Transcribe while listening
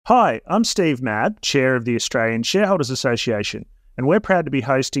Hi, I'm Steve Mabb, Chair of the Australian Shareholders Association, and we're proud to be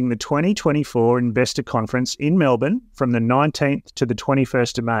hosting the 2024 Investor Conference in Melbourne from the 19th to the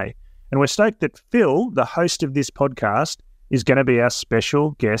 21st of May. And we're stoked that Phil, the host of this podcast, is going to be our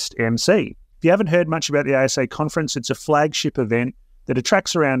special guest MC. If you haven't heard much about the ASA conference, it's a flagship event that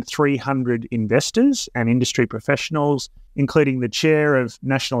attracts around 300 investors and industry professionals, including the chair of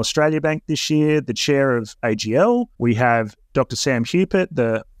National Australia Bank this year, the chair of AGL. We have Dr. Sam Hupert,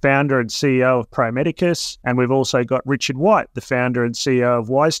 the founder and CEO of Pro Medicus, and we've also got Richard White, the founder and CEO of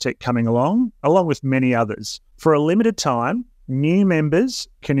WiseTech, coming along with many others. For a limited time, new members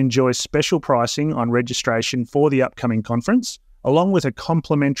can enjoy special pricing on registration for the upcoming conference, along with a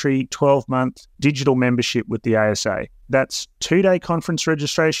complimentary 12-month digital membership with the ASA. That's 2-day conference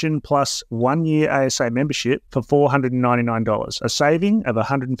registration plus 1-year ASA membership for $499, a saving of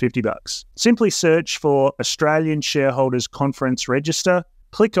 $150. Simply search for Australian Shareholders Conference Register,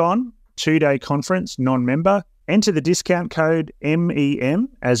 click on 2-day conference non-member, enter the discount code MEM,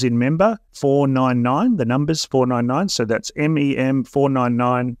 as in member, 499, the numbers 499, so that's MEM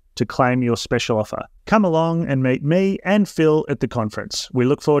 499 to claim your special offer. Come along and meet me and Phil at the conference. We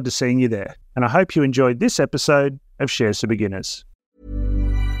look forward to seeing you there. And I hope you enjoyed this episode of Shares for Beginners.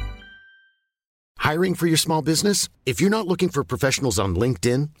 Hiring for your small business? If you're not looking for professionals on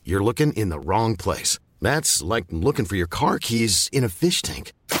LinkedIn, you're looking in the wrong place. That's like looking for your car keys in a fish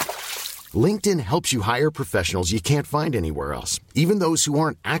tank. LinkedIn helps you hire professionals you can't find anywhere else, even those who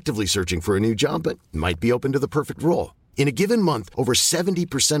aren't actively searching for a new job but might be open to the perfect role. In a given month, over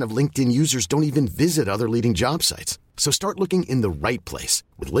 70% of LinkedIn users don't even visit other leading job sites. So start looking in the right place.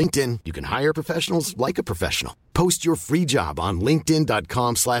 With LinkedIn, you can hire professionals like a professional. Post your free job on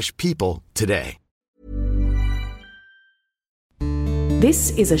linkedin.com/people today.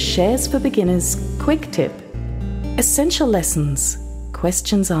 This is a Shares for Beginners quick tip. Essential lessons.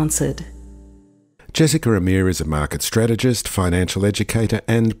 Questions answered. Jessica Amir is a market strategist, financial educator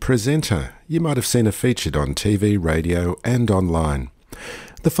and presenter. You might have seen her featured on TV, radio and online.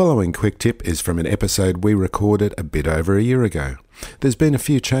 The following quick tip is from an episode we recorded a bit over a year ago. There's been a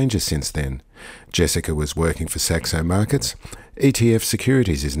few changes since then. Jessica was working for Saxo Markets, ETF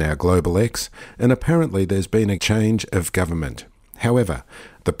Securities is now Global X, and apparently there's been a change of government. However,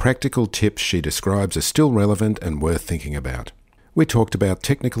 the practical tips she describes are still relevant and worth thinking about. We talked about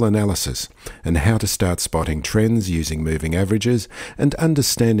technical analysis and how to start spotting trends using moving averages and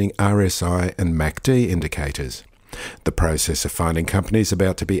understanding RSI and MACD indicators. The process of finding companies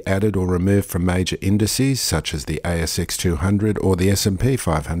about to be added or removed from major indices such as the ASX 200 or the S&P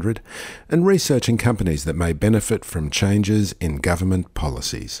 500, and researching companies that may benefit from changes in government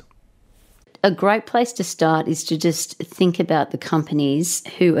policies. A great place to start is to just think about the companies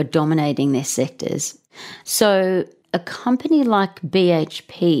who are dominating their sectors. So a company like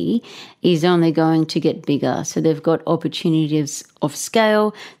BHP is only going to get bigger. So they've got opportunities of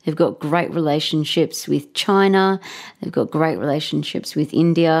scale. They've got great relationships with China. They've got great relationships with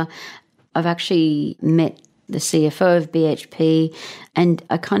India. I've actually met the CFO of BHP and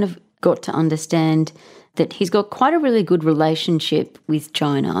I kind of got to understand that he's got quite a really good relationship with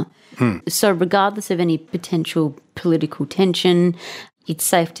China. So regardless of any potential political tension, it's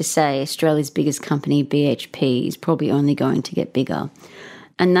safe to say Australia's biggest company, BHP, is probably only going to get bigger.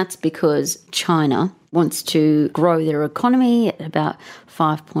 And that's because China wants to grow their economy at about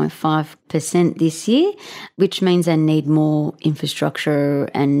 5.5% this year, which means they need more infrastructure,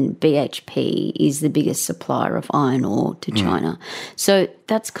 and BHP is the biggest supplier of iron ore to China. So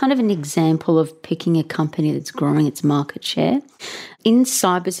that's kind of an example of picking a company that's growing its market share. In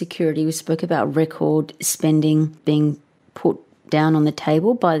cybersecurity, we spoke about record spending being put down on the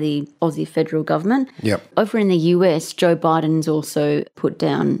table by the Aussie federal government. Yep. Over in the US, Joe Biden's also put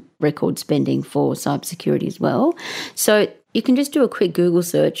down record spending for cybersecurity as well. So you can just do a quick Google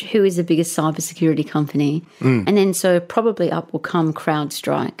search, who is the biggest cybersecurity company? And then so probably up will come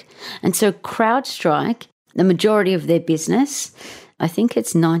CrowdStrike. And so CrowdStrike, the majority of their business, I think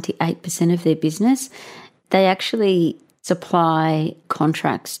it's 98% of their business, they actually supply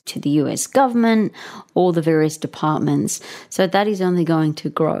contracts to the US government, all the various departments. So that is only going to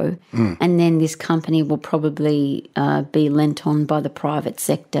grow. And then this company will probably be lent on by the private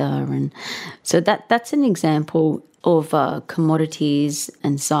sector. And so that's an example of commodities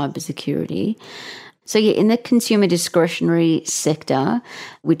and cybersecurity. So yeah, in the consumer discretionary sector,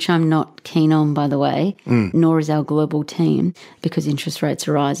 which I'm not keen on, by the way, nor is our global team, because interest rates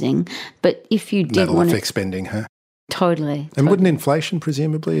are rising. But if you did That'll want affect spending, huh? Totally. And wouldn't inflation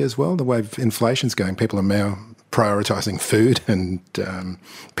presumably as well, the way inflation's going, people are now prioritising food and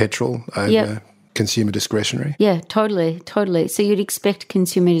petrol over consumer discretionary. Yeah, totally. So you'd expect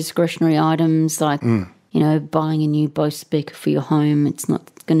consumer discretionary items like, buying a new Bose speaker for your home. It's not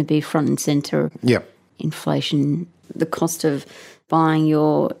going to be front and centre. Yep. Inflation, the cost of buying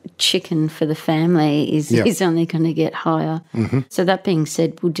your chicken for the family is only going to get higher. Mm-hmm. So that being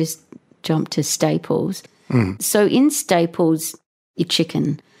said, we'll just jump to staples. So in staples, your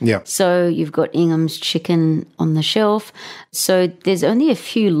chicken. Yeah. So you've got Ingham's chicken on the shelf. So there's only a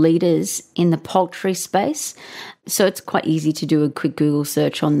few leaders in the poultry space. So it's quite easy to do a quick Google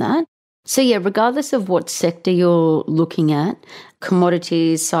search on that. So yeah, regardless of what sector you're looking at,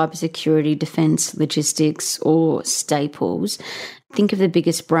 commodities, cybersecurity, defense, logistics, or staples, think of the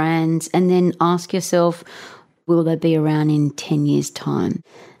biggest brands and then ask yourself, will they be around in 10 years' time?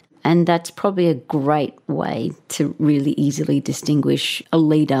 And that's probably a great way to really easily distinguish a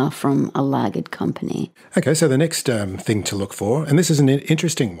leader from a laggard company. Okay, so the next thing to look for, and this is an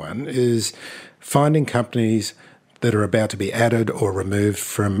interesting one, is finding companies that are about to be added or removed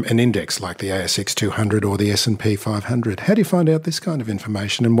from an index like the ASX 200 or the S&P 500. How do you find out this kind of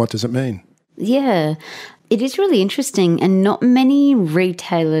information and what does it mean? Yeah, it is really interesting and not many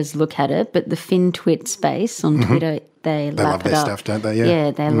retailers look at it, but the FinTwit space on Twitter, they lap love it their up. stuff, don't they? Yeah,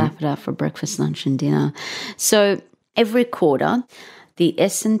 they lap it up for breakfast, lunch and dinner. So every quarter, the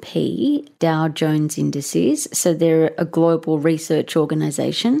S&P Dow Jones Indices, so they're a global research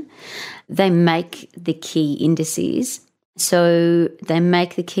organisation, they make the key indices. So they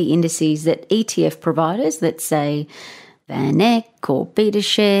make the key indices that ETF providers, let's say VanEck or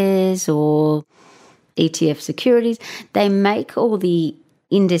BetaShares or ETF securities, they make all the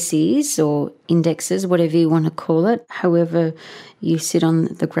indices or indexes, whatever you want to call it, however you sit on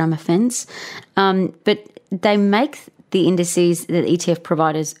the grammar fence. But they make the indices that ETF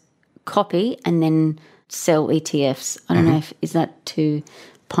providers copy and then sell ETFs. I don't know if is that too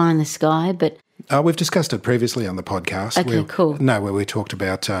pie in the sky, but we've discussed it previously on the podcast. Okay, cool. Where we talked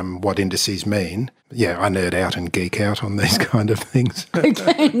about what indices mean. Yeah, I nerd out and geek out on these kind of things.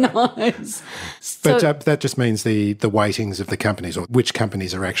 Okay, nice. But that just means the weightings of the companies or which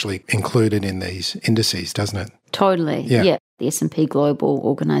companies are actually included in these indices, doesn't it? Totally, yeah. The S&P Global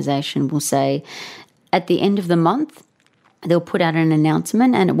organisation will say at the end of the month, they'll put out an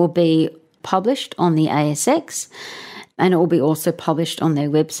announcement and it will be published on the ASX and it will be also published on their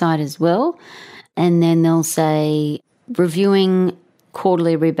website as well. And then they'll say reviewing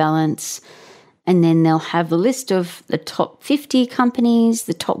quarterly rebalance, and then they'll have the list of the top 50 companies,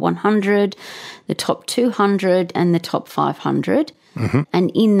 the top 100, the top 200 and the top 500.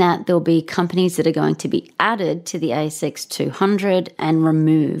 And in that, there'll be companies that are going to be added to the ASX 200 and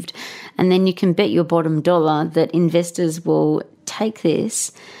removed. And then you can bet your bottom dollar that investors will take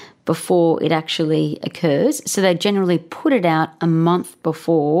this before it actually occurs. So they generally put it out a month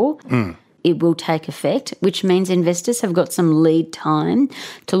before it will take effect, which means investors have got some lead time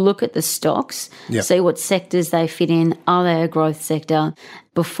to look at the stocks, see what sectors they fit in, are they a growth sector,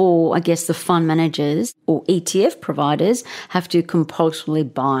 before, I guess, the fund managers or ETF providers have to compulsorily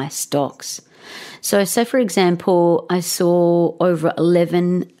buy stocks. So, say, for example, I saw over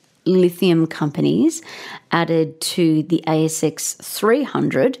 11 lithium companies added to the ASX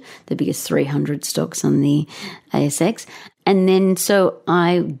 300, the biggest 300 stocks on the ASX. And then so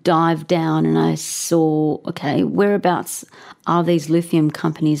I dived down and I saw, okay, whereabouts are these lithium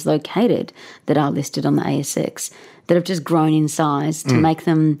companies located that are listed on the ASX that have just grown in size to make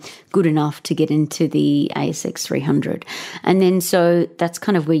them good enough to get into the ASX 300? And then so that's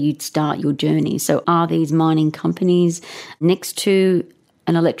kind of where you'd start your journey. So are these mining companies next to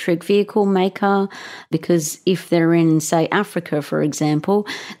an electric vehicle maker? Because if they're in, say, Africa, for example,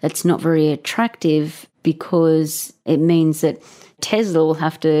 that's not very attractive because it means that Tesla will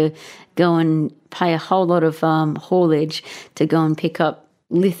have to go and pay a whole lot of haulage to go and pick up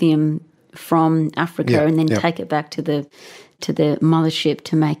lithium from Africa and then take it back to the mothership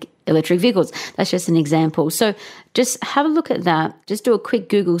to make electric vehicles. That's just an example. So just have a look at that. Just do a quick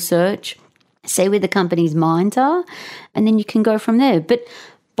Google search, see where the company's mines are, and then you can go from there. But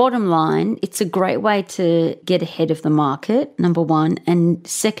bottom line, it's a great way to get ahead of the market, number one. And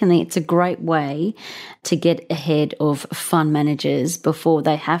secondly, it's a great way to get ahead of fund managers before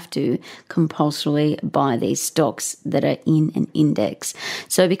they have to compulsorily buy these stocks that are in an index.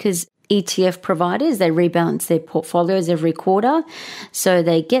 So because ETF providers, they rebalance their portfolios every quarter. So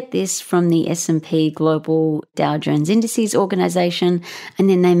they get this from the S&P Global Dow Jones Indices organization, and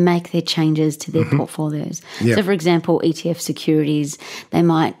then they make their changes to their portfolios. So, for example, ETF securities, they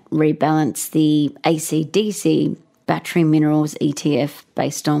might rebalance the ACDC battery minerals ETF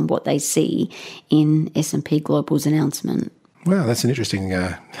based on what they see in S&P Global's announcement. Wow, that's an interesting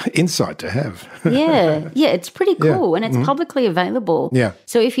insight to have. Yeah, it's pretty cool, and it's publicly available. Yeah.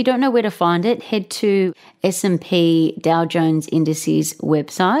 So if you don't know where to find it, head to S&P Dow Jones Indices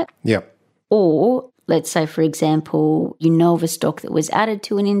website, Yep. or let's say, for example, you know of a stock that was added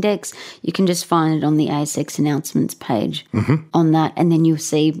to an index, you can just find it on the ASX announcements page on that, and then you'll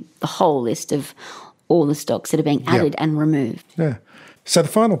see the whole list of all the stocks that are being added and removed. Yeah. So the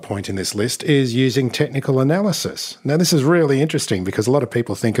final point in this list is using technical analysis. Now, this is really interesting because a lot of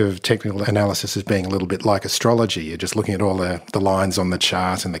people think of technical analysis as being a little bit like astrology. You're just looking at all the lines on the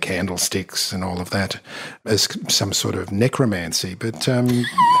chart and the candlesticks and all of that as some sort of necromancy. But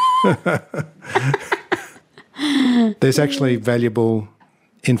there's actually valuable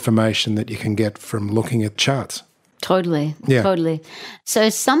information that you can get from looking at charts. Totally. Yeah. Totally.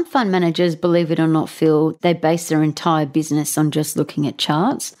 So some fund managers, believe it or not, feel they base their entire business on just looking at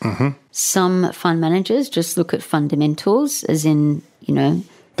charts. Some fund managers just look at fundamentals, as in,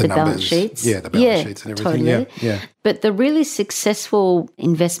 the numbers, balance sheets. Yeah, the balance sheets and everything. Totally. Yeah. But the really successful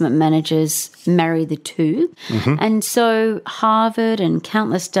investment managers marry the two. And so Harvard and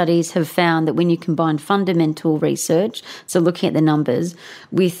countless studies have found that when you combine fundamental research, so looking at the numbers,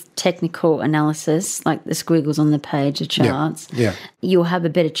 with technical analysis, like the squiggles on the page, the charts, you'll have a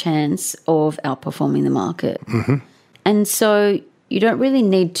better chance of outperforming the market. And so you don't really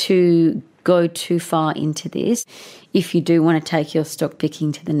need to go too far into this if you do want to take your stock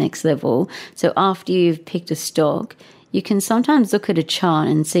picking to the next level. So after you've picked a stock, you can sometimes look at a chart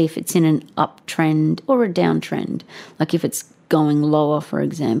and see if it's in an uptrend or a downtrend, like if it's going lower, for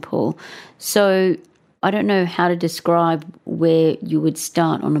example. So I don't know how to describe where you would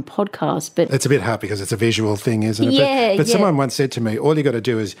start on a podcast, but it's a bit hard because it's a visual thing, isn't it? Yeah, but someone once said to me, all you got to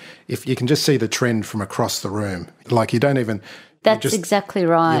do is if you can just see the trend from across the room, like you don't even... That's exactly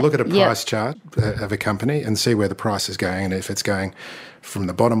right. You look at a price chart of a company and see where the price is going, and if it's going from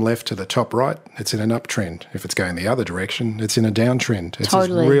the bottom left to the top right, it's in an uptrend. If it's going the other direction, it's in a downtrend. It's as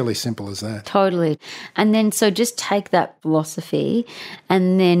really simple as that. Totally. And then so just take that philosophy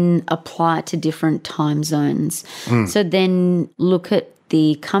and then apply it to different time zones. So then look at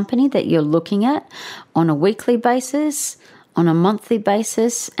the company that you're looking at on a weekly basis, on a monthly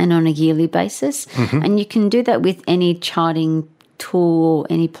basis, and on a yearly basis. And you can do that with any charting tool or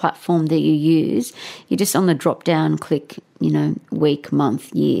any platform that you use. You just on the drop down click, week,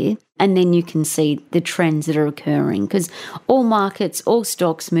 month, year, and then you can see the trends that are occurring, because all markets, all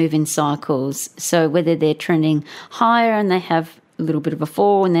stocks move in cycles. So whether they're trending higher and they have a little bit of a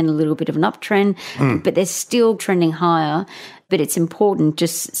fall and then a little bit of an uptrend, but they're still trending higher. But it's important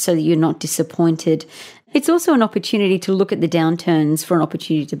just so that you're not disappointed. It's also an opportunity to look at the downturns for an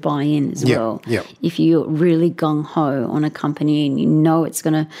opportunity to buy in as well. If you're really gung-ho on a company and you know it's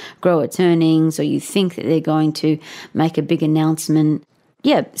going to grow its earnings, or you think that they're going to make a big announcement.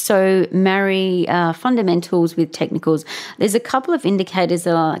 So marry fundamentals with technicals. There's a couple of indicators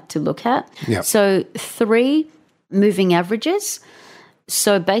that I like to look at. So 3 moving averages.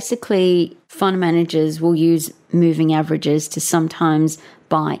 So basically, fund managers will use moving averages to sometimes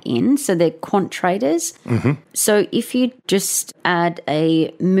buy in. So they're quant traders. So if you just add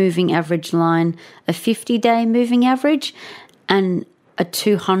a moving average line, a 50-day moving average and a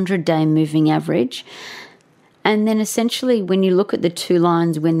 200-day moving average, and then essentially when you look at the two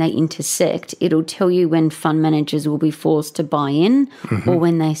lines when they intersect, it'll tell you when fund managers will be forced to buy in or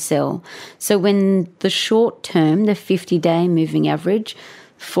when they sell. So when the short term, the 50-day moving average,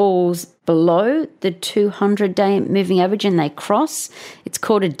 falls below the 200-day moving average and they cross, it's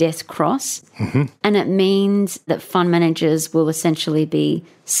called a death cross. And it means that fund managers will essentially be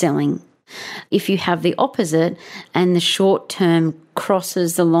selling. If you have the opposite and the short term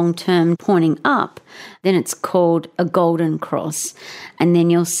crosses the long term pointing up, then it's called a golden cross. And then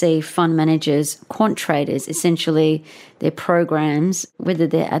you'll see fund managers, quant traders, essentially their programs, whether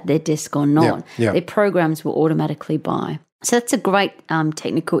they're at their desk or not, their programs will automatically buy. So that's a great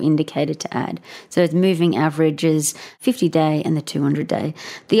technical indicator to add. So it's moving averages, 50-day and the 200-day.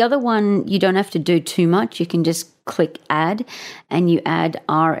 The other one, you don't have to do too much. You can just click add and you add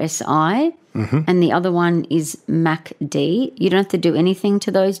RSI. And the other one is MACD. You don't have to do anything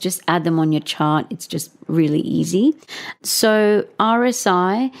to those. Just add them on your chart. It's just really easy. So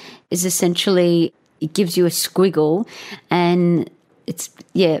RSI is essentially, it gives you a squiggle and it's,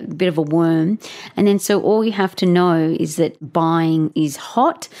 a bit of a worm. And then so all you have to know is that buying is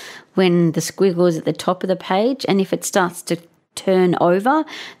hot when the squiggle is at the top of the page. And if it starts to turn over,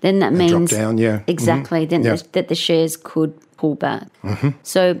 then that means... drop down, Exactly. Then that the shares could pull back.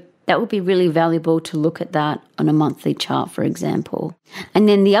 So that would be really valuable to look at that on a monthly chart, for example. And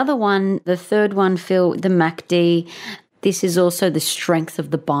then the other one, the third one, Phil, the MACD, this is also the strength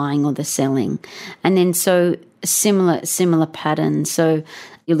of the buying or the selling. And then so similar patterns. So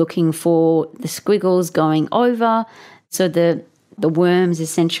you're looking for the squiggles going over. So the worms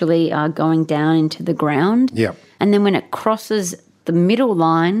essentially are going down into the ground. Yeah. And then when it crosses the middle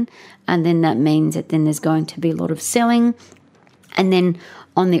line, and then that means that then there's going to be a lot of selling. And then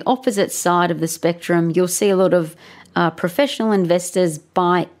on the opposite side of the spectrum, you'll see a lot of professional investors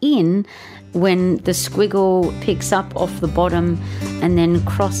buy in when the squiggle picks up off the bottom and then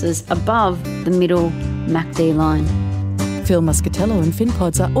crosses above the middle MACD line. Phil Muscatello and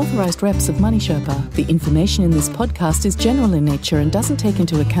FinPods are authorised reps of Money Sherpa. The information in this podcast is general in nature and doesn't take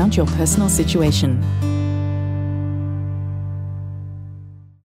into account your personal situation.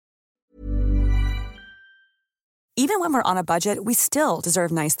 Even when we're on a budget, we still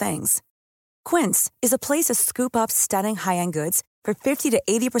deserve nice things. Quince is a place to scoop up stunning high-end goods for 50 to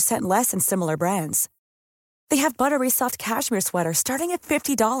 80% less than similar brands. They have buttery soft cashmere sweaters starting at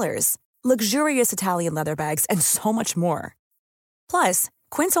 $50, luxurious Italian leather bags, and so much more. Plus,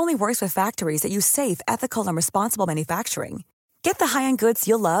 Quince only works with factories that use safe, ethical, and responsible manufacturing. Get the high-end goods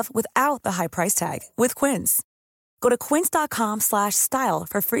you'll love without the high price tag with Quince. Go to quince.com/style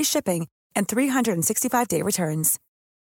for free shipping and 365-day returns.